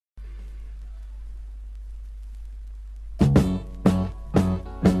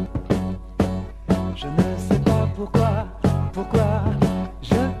Je ne sais pas pourquoi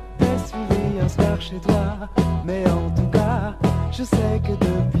je t'ai suivi un soir chez toi. Mais en tout cas, je sais que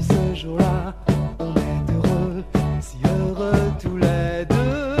depuis ce jour-là, on est heureux, si heureux tous les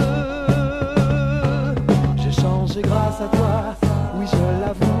deux. J'ai changé grâce à toi, oui je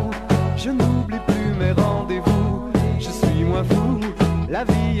l'avoue. Je n'oublie plus mes rendez-vous, je suis moins fou. La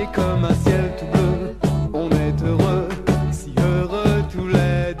vie est comme un ciel tout bleu, on est heureux, si heureux tous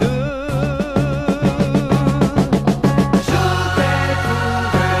les deux.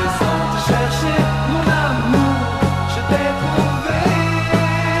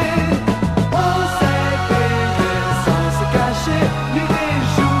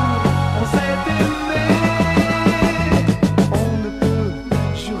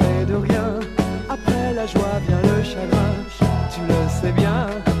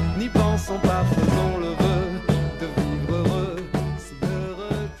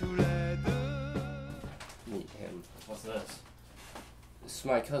 This is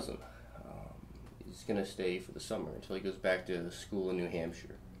my cousin. He's gonna stay for the summer until he goes back to school in New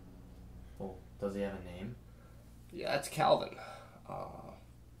Hampshire. Well, does he have a name? Yeah, it's Calvin.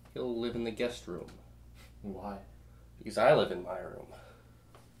 He'll live in the guest room. Why? Because I live in my room.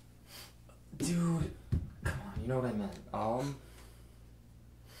 Dude, come on, you know what I meant.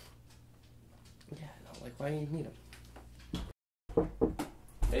 Yeah, no, like, why do you need him?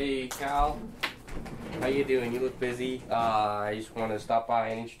 Hey, Cal. How you doing? You look busy. I just want to stop by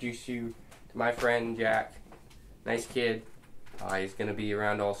and introduce you to my friend, Jack. Nice kid. He's going to be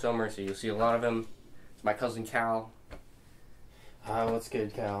around all summer, so you'll see a lot of him. It's my cousin, Cal. What's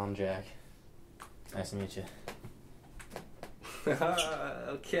good, Cal? I'm Jack. Nice to meet you.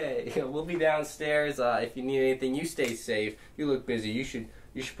 Okay, we'll be downstairs. If you need anything, you stay safe. You look busy. You should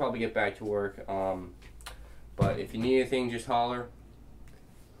probably get back to work. But if you need anything, just holler.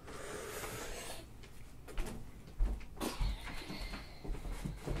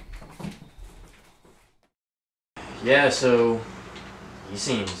 Yeah, so he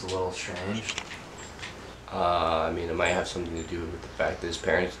seems a little strange. I mean, it might have something to do with the fact that his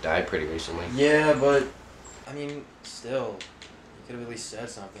parents died pretty recently. Yeah, but I mean, still, you could have at least said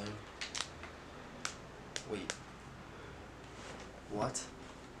something. Wait. What?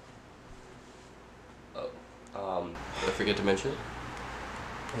 Oh, did I forget to mention it?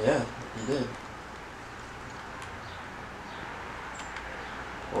 Yeah, you did.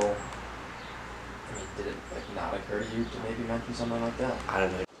 Well, I mean, did it like not occur to you to maybe mention something like that? I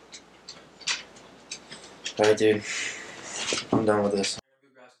don't know. Alright, dude. I'm done with this.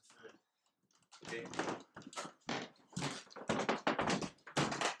 Okay.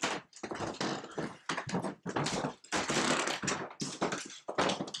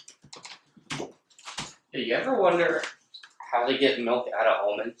 Hey, you ever wonder how they get milk out of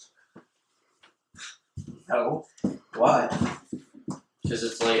almonds? No. Why? Because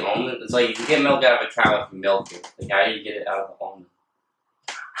it's like almond. It's like you can get milk out of a cow if you milk it. Like, how do you get it out of the almond?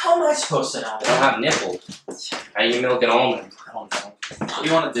 How am I supposed to know? They don't have nipples. How do you milk an almond? I don't know. What do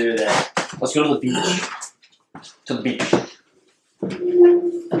you want to do there? Let's go to the beach. To the beach.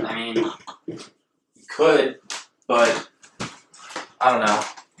 I mean, you could, but I don't know.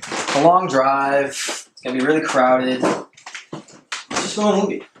 It's a long drive. It's gonna be really crowded. Let's just go to a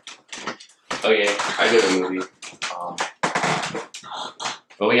movie. Okay, I go to the movie.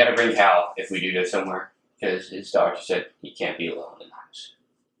 But we gotta bring Cal if we do go somewhere. Because his doctor said he can't be alone in the house.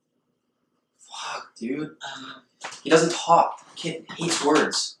 Fuck, dude. He doesn't talk. Kid hates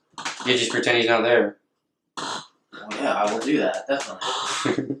words. Yeah, just pretend he's not there. Well, yeah, I will do that,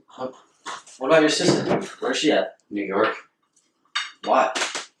 definitely. What about your sister? Where's she at? New York. Why?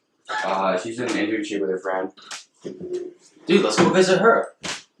 She's in an internship with her friend. Dude, let's go visit her.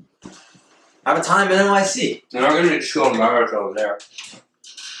 Have a time in NYC. They're not gonna just go embarrass over there.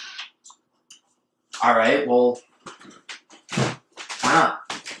 Alright, well, why not?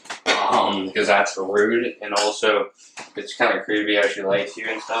 Because that's rude, and also it's kind of creepy how she likes you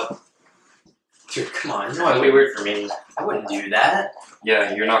and stuff. Dude, come on. You know It'll be weird for me. I wouldn't do that.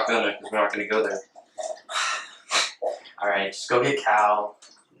 Yeah, you're not gonna, because we're not gonna go there. Alright, just go get Cal,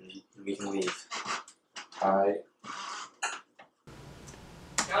 and we can leave. Alright.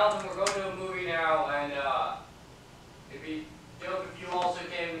 Calvin, we're going to a movie now, and it'd be dope if you also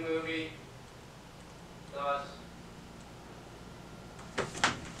came to the movie with us.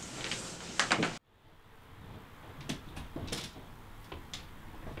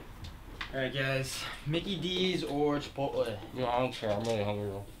 Alright guys, Mickey D's or Chipotle? No, I don't care. I'm really hungry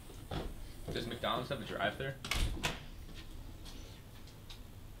though. Does McDonald's have a drive-thru?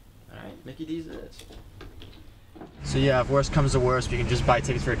 Alright, Mickey D's it is. So yeah, if worst comes to worst, we can just buy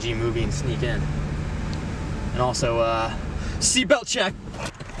tickets for a G movie and sneak in. And also, seatbelt check.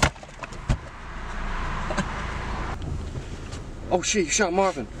 Oh shit, you shot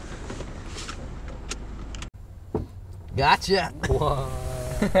Marvin. Gotcha. What?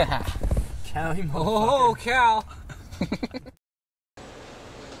 Cal, you Oh, Cal.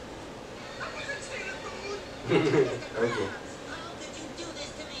 Okay.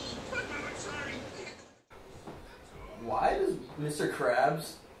 Why does Mr.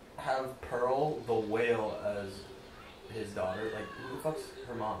 Krabs have Pearl the whale as his daughter? Like, who the fuck's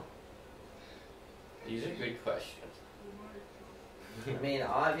her mom? These are good questions. I mean,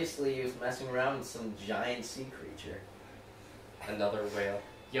 obviously he was messing around with some giant sea creature. Another whale.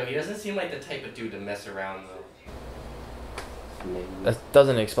 Yo, he doesn't seem like the type of dude to mess around, though. Maybe. That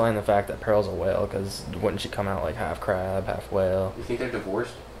doesn't explain the fact that Pearl's a whale, because wouldn't she come out like half crab, half whale? You think they're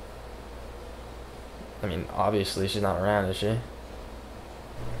divorced? I mean, obviously she's not around, is she?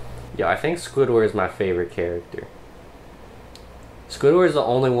 Yo, I think Squidward is my favorite character. Squidward is the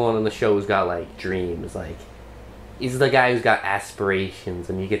only one on the show who's got, like, dreams. Like, he's the guy who's got aspirations,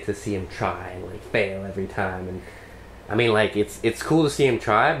 and you get to see him try and, like, fail every time. And I mean, like, it's cool to see him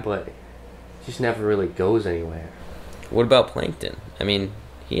try, but it just never really goes anywhere. What about Plankton? I mean,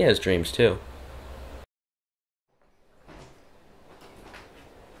 he has dreams too.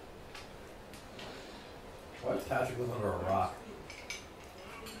 Why does Patrick live under a rock?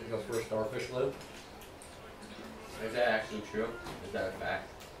 Because where starfish live? Is that actually true? Is that a fact?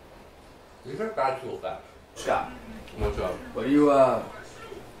 These are factual facts. Scott, What's up? what are you, what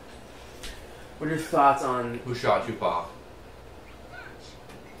are your thoughts on... Who shot Tupac?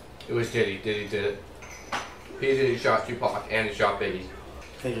 It was Diddy. Diddy did it. He did. He shot Tupac and he shot Biggie.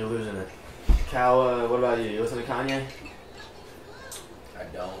 I think you're losing it. Cal, what about you? You listen to Kanye? I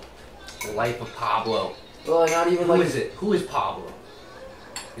don't. The Life of Pablo. Well, like, not even Who like... is it? Who is Pablo?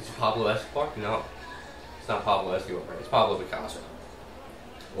 Is it Pablo Escobar? No. It's not Pablo Escobar. It's Pablo Picasso.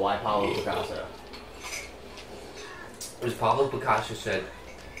 Why Pablo Picasso? It was Pablo Picasso said,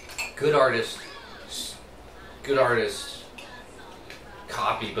 good artists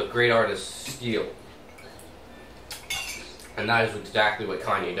copy, but great artists steal. And that is exactly what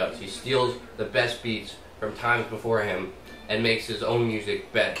Kanye does. He steals the best beats from times before him and makes his own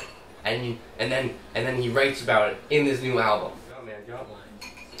music better. And then he writes about it in this new album. Oh man,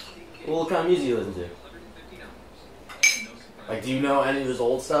 Well, what kind of music do you listen to? Like, do you know any of his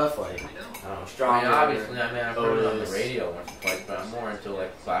old stuff? Like, I don't know, Stronger? I've heard it on the Otis. radio once or twice, but I'm more into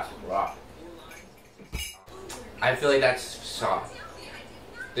like classic rock. I feel like that's soft.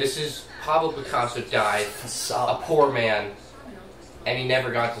 This is Pablo Picasso died a poor man, and he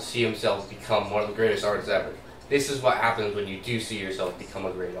never got to see himself become one of the greatest artists ever. This is what happens when you do see yourself become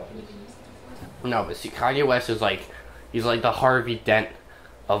a great artist. No, but see, Kanye West is like, he's like the Harvey Dent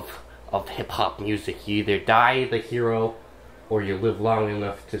of hip hop music. You either die the hero, or you live long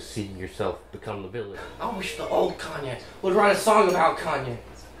enough to see yourself become the villain. I wish the old Kanye would write a song about Kanye.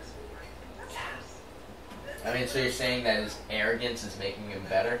 I mean, so you're saying that his arrogance is making him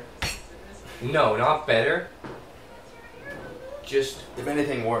better? No, not better. Just If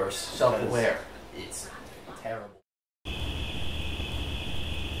anything, worse. self-aware. It's terrible.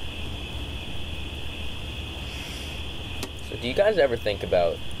 So do you guys ever think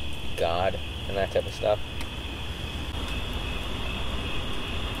about God and that type of stuff?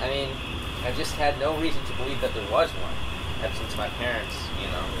 I mean, I've just had no reason to believe that there was one, ever since my parents, you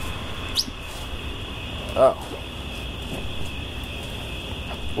know. Oh.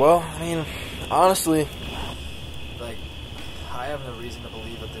 Well, I mean, honestly, like, I have no reason to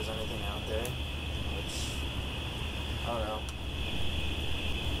believe that there's anything out there, which, I don't know.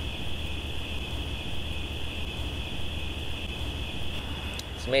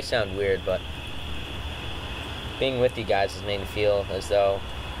 This may sound weird, but being with you guys has made me feel as though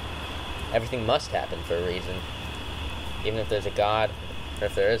everything must happen for a reason, even if there's a God or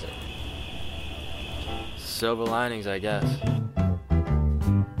if there isn't. Silver linings, I guess.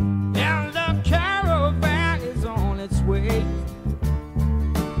 And the caravan is on its way.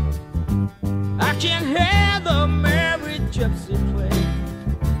 I can hear the merry gypsy play.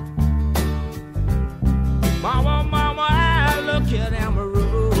 Mama, mama, I look at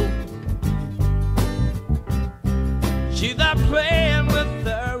Amaru. She's there playing with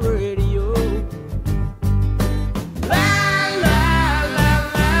the radio. La la la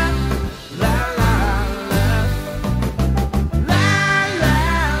la, la la la, la la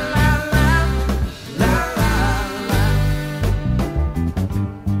la la, la la la.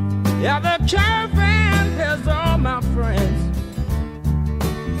 Yeah, the caravan has all my friends.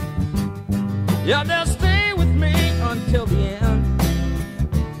 Yeah, they'll stay with me until the end.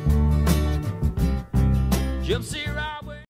 Gypsy